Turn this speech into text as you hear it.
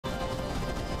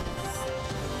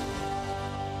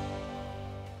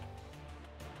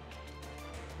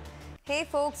Hey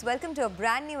folks, welcome to a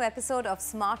brand new episode of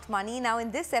Smart Money. Now in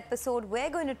this episode,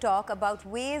 we're going to talk about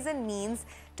ways and means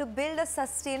to build a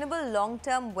sustainable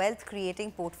long-term wealth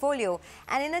creating portfolio.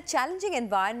 And in a challenging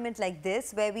environment like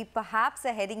this, where we perhaps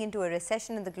are heading into a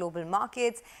recession in the global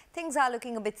markets, things are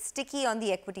looking a bit sticky on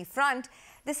the equity front.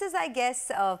 This is, I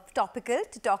guess, topical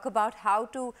to talk about how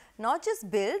to not just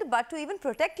build, but to even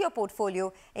protect your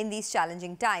portfolio in these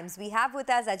challenging times. We have with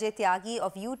us Ajay Tyagi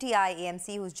of UTI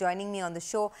AMC, who's joining me on the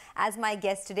show as my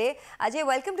guest today. Ajay,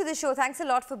 welcome to the show. Thanks a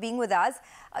lot for being with us.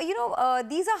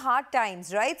 These are hard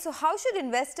times, right? So how should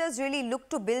investors really look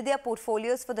to build their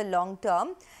portfolios for the long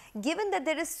term, given that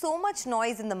there is so much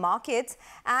noise in the markets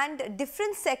and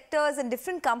different sectors and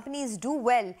different companies do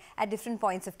well at different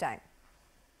points of time?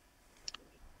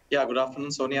 Yeah, good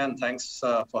afternoon, Sonia, and thanks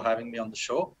for having me on the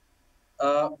show.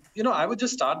 I would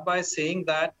just start by saying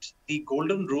that the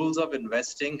golden rules of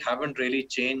investing haven't really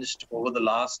changed over the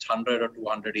last 100 or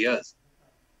 200 years.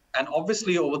 And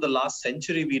obviously, over the last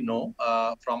century, we know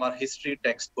from our history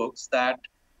textbooks that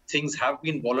things have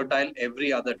been volatile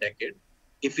every other decade.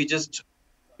 If we just,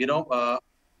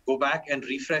 go back and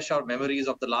refresh our memories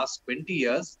of the last 20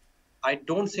 years, I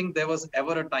don't think there was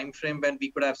ever a time frame when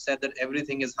we could have said that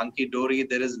everything is hunky-dory.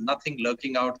 There is nothing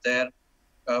lurking out there,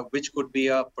 which could be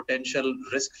a potential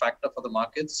risk factor for the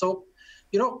market. So,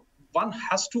 one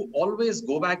has to always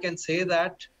go back and say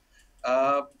that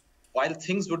while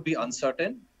things would be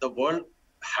uncertain, the world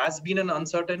has been an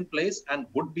uncertain place and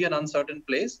would be an uncertain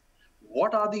place.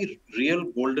 What are the real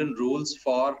golden rules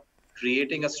for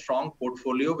creating a strong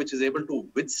portfolio which is able to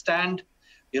withstand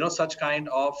such kind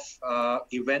of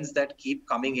events that keep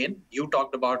coming in? You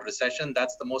talked about recession.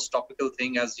 That's the most topical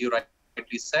thing, as you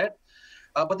rightly said.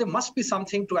 But there must be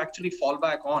something to actually fall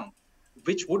back on,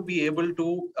 which would be able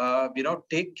to,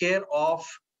 take care of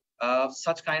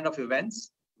such kind of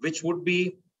events, which would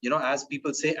be, as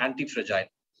people say, anti-fragile.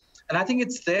 And I think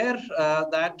it's there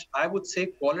that I would say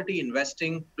quality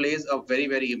investing plays a very,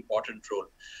 very important role.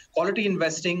 Quality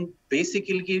investing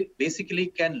basically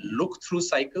can look through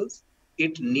cycles.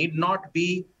 It need not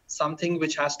be something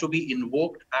which has to be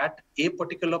invoked at a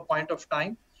particular point of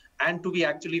time and to be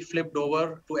actually flipped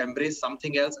over to embrace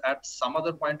something else at some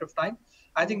other point of time.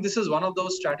 I think this is one of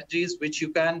those strategies which you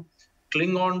can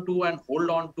cling on to and hold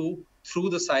on to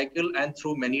through the cycle and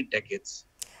through many decades.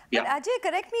 But Ajay,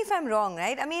 correct me if I'm wrong,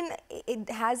 right? I mean, it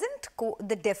hasn't,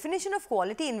 the definition of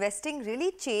quality investing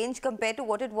really changed compared to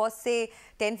what it was, say,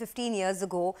 10, 15 years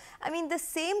ago. I mean, the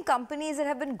same companies that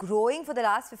have been growing for the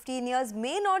last 15 years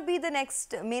may not be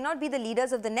the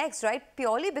leaders of the next, right?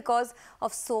 Purely because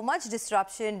of so much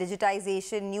disruption,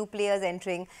 digitization, new players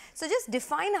entering. So just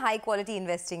define high quality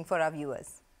investing for our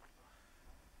viewers.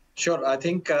 Sure. I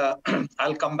think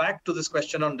I'll come back to this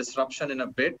question on disruption in a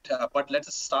bit, but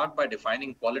let's start by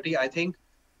defining quality. I think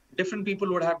different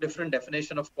people would have different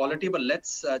definition of quality, but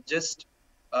let's just,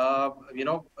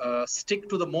 stick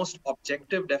to the most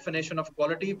objective definition of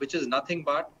quality, which is nothing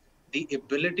but the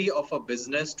ability of a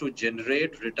business to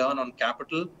generate return on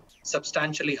capital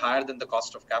substantially higher than the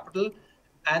cost of capital,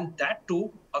 and that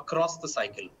too across the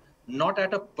cycle, not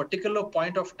at a particular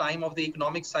point of time of the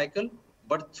economic cycle,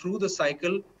 but through the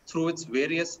cycle, through its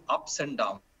various ups and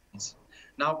downs.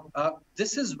 Now,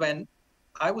 this is when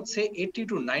I would say 80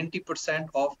 to 90%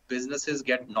 of businesses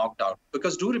get knocked out.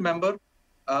 Because do remember,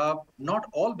 not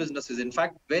all businesses, in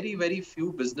fact, very, very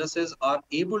few businesses are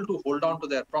able to hold on to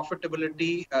their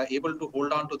profitability, able to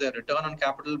hold on to their return on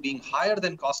capital being higher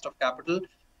than cost of capital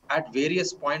at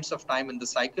various points of time in the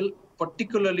cycle,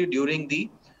 particularly during the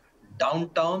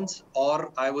downturns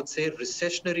or I would say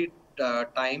recessionary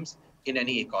times in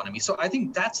any economy. So I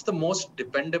think that's the most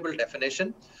dependable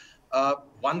definition.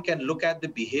 One can look at the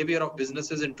behavior of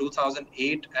businesses in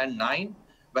 2008 and 9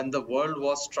 when the world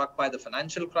was struck by the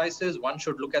financial crisis. One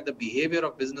should look at the behavior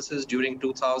of businesses during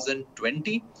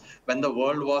 2020 when the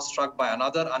world was struck by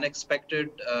another unexpected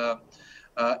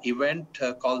event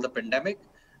called the pandemic.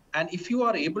 And if you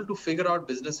are able to figure out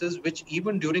businesses which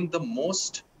even during the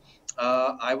most,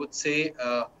 I would say,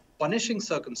 punishing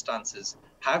circumstances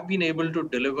have been able to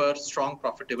deliver strong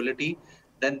profitability,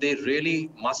 then they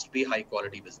really must be high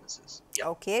quality businesses. Yeah.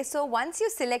 Okay, so once you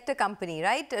select a company,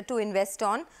 right, to invest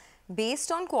on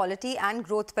based on quality and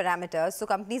growth parameters, so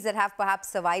companies that have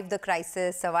perhaps survived the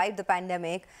crisis, survived the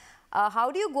pandemic,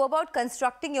 how do you go about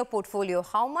constructing your portfolio?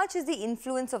 How much is the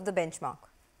influence of the benchmark?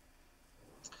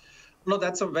 No,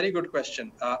 that's a very good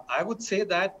question. I would say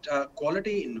that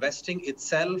quality investing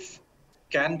itself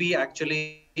can be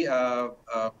actually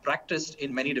practiced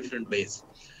in many different ways.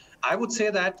 I would say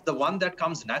that the one that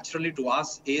comes naturally to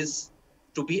us is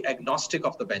to be agnostic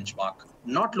of the benchmark,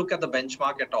 not look at the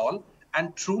benchmark at all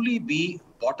and truly be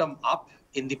bottom up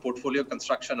in the portfolio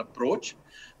construction approach.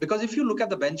 Because if you look at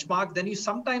the benchmark, then you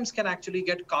sometimes can actually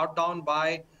get caught down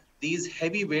by these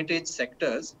heavy weightage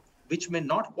sectors, which may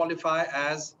not qualify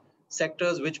as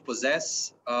sectors which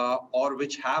possess or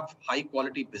which have high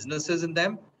quality businesses in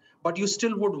them, but you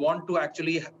still would want to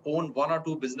actually own one or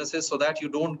two businesses so that you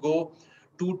don't go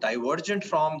too divergent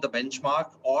from the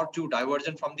benchmark or too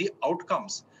divergent from the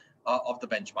outcomes of the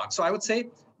benchmark. So I would say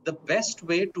the best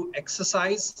way to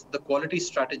exercise the quality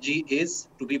strategy is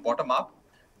to be bottom up.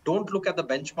 Don't look at the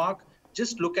benchmark.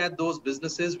 Just look at those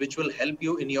businesses which will help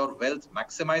you in your wealth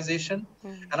maximization.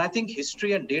 And I think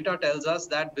history and data tells us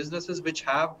that businesses which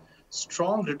have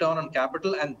strong return on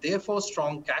capital and therefore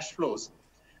strong cash flows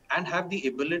and have the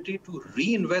ability to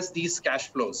reinvest these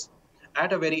cash flows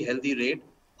at a very healthy rate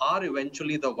are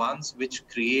eventually the ones which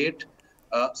create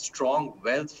strong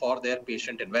wealth for their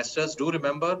patient investors. Do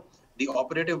remember, the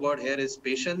operative word here is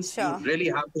patience. Sure. You really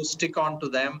have to stick on to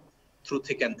them through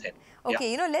thick and thin.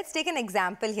 Okay, let's take an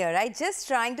example here, right? Just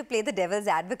trying to play the devil's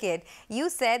advocate.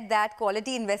 You said that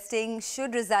quality investing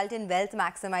should result in wealth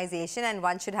maximization and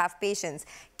one should have patience.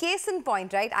 Case in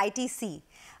point, right? ITC,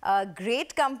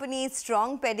 great company,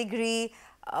 strong pedigree,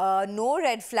 no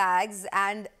red flags,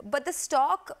 but the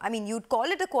stock, I mean, you'd call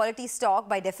it a quality stock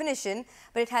by definition,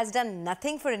 but it has done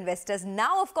nothing for investors.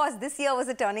 Now, of course, this year was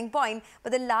a turning point,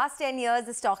 but the last 10 years,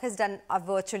 the stock has done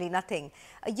virtually nothing.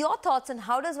 Your thoughts on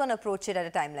how does one approach it at a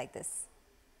time like this?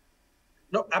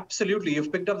 No, absolutely.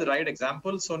 You've picked up the right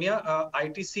example, Sonia.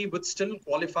 ITC would still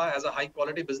qualify as a high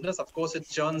quality business. Of course, it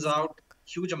churns out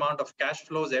huge amount of cash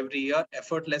flows every year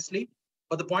effortlessly.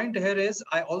 But the point here is,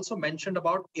 I also mentioned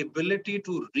about ability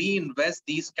to reinvest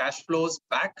these cash flows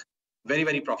back very,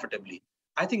 very profitably.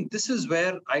 I think this is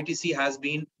where ITC has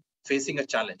been facing a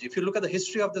challenge. If you look at the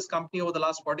history of this company over the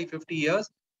last 40, 50 years,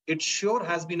 it sure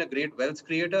has been a great wealth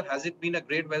creator. Has it been a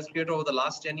great wealth creator over the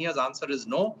last 10 years? Answer is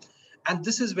no. And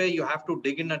this is where you have to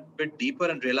dig in a bit deeper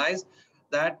and realize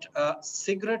that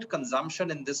cigarette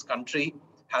consumption in this country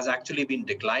has actually been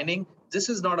declining. This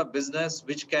is not a business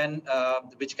which can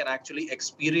actually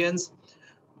experience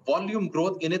volume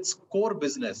growth in its core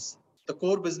business, the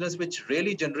core business which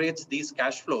really generates these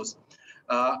cash flows.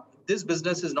 This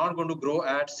business is not going to grow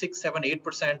at 6, 7,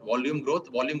 8% volume growth.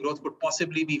 Volume growth could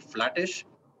possibly be flattish.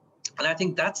 And I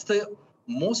think that's the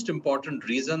most important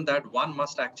reason that one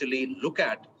must actually look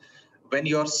at when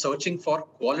you're searching for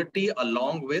quality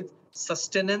along with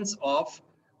sustenance of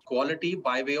quality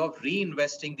by way of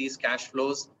reinvesting these cash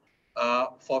flows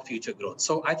for future growth.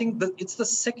 So I think that it's the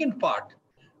second part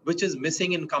which is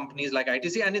missing in companies like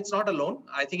ITC, and it's not alone.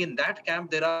 I think in that camp,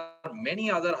 there are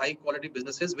many other high quality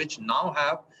businesses which now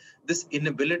have this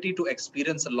inability to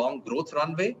experience a long growth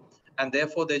runway, and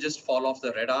therefore they just fall off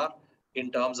the radar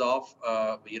in terms of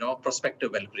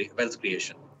prospective wealth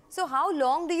creation. So how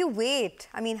long do you wait?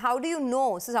 I mean, how do you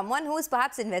know? So someone who is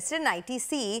perhaps invested in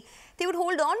ITC, they would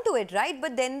hold on to it, right?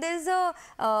 But then there's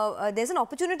an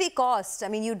opportunity cost. I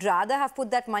mean, you'd rather have put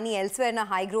that money elsewhere in a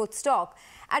high growth stock.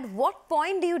 At what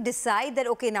point do you decide that,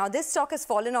 okay, now this stock has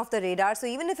fallen off the radar, so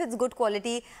even if it's good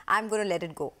quality, I'm going to let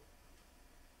it go?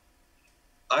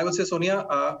 I would say,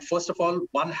 Sonia, first of all,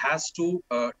 one has to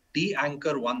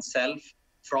de-anchor oneself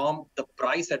from the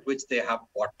price at which they have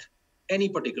bought any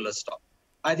particular stock.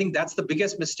 I think that's the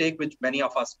biggest mistake which many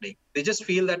of us make. They just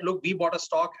feel that, look, we bought a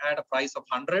stock at a price of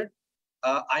 100.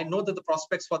 I know that the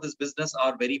prospects for this business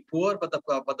are very poor, but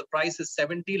the price is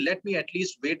 70. Let me at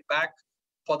least wait back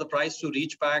for the price to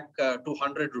reach back to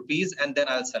 100 rupees, and then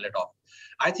I'll sell it off.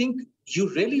 I think you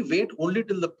really wait only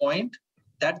till the point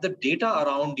that the data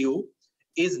around you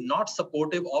is not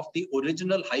supportive of the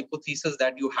original hypothesis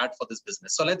that you had for this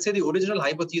business. So let's say the original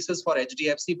hypothesis for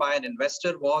HDFC by an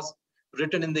investor was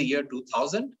written in the year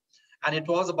 2000. And it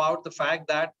was about the fact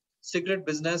that cigarette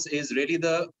business is really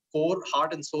the core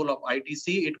heart and soul of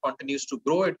ITC. It continues to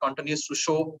grow. It continues to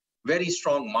show very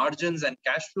strong margins and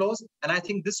cash flows. And I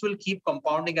think this will keep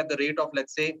compounding at the rate of,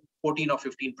 let's say, 14 or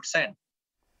 15%.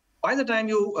 By the time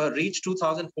you reach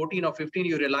 2014 or 15,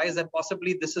 you realize that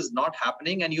possibly this is not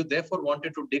happening. And you therefore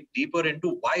wanted to dig deeper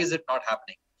into why is it not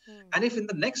happening? And if in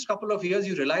the next couple of years,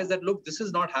 you realize that, look, this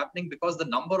is not happening because the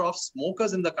number of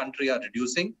smokers in the country are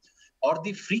reducing, or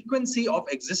the frequency of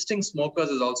existing smokers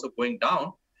is also going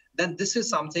down, then this is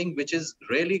something which is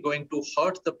really going to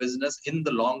hurt the business in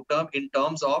the long term in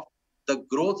terms of the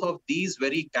growth of these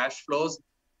very cash flows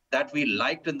that we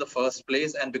liked in the first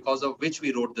place and because of which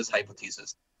we wrote this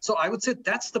hypothesis. So I would say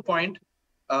that's the point,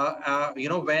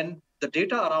 when the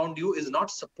data around you is not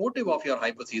supportive of your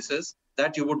hypothesis,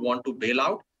 that you would want to bail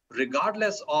out,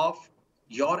 regardless of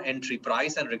your entry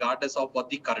price and regardless of what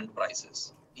the current price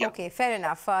is. Yeah. Okay, fair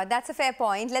enough. That's a fair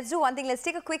point. Let's do one thing. Let's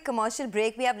take a quick commercial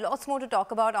break. We have lots more to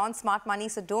talk about on smart money,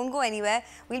 so don't go anywhere.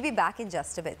 We'll be back in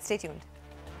just a bit. Stay tuned.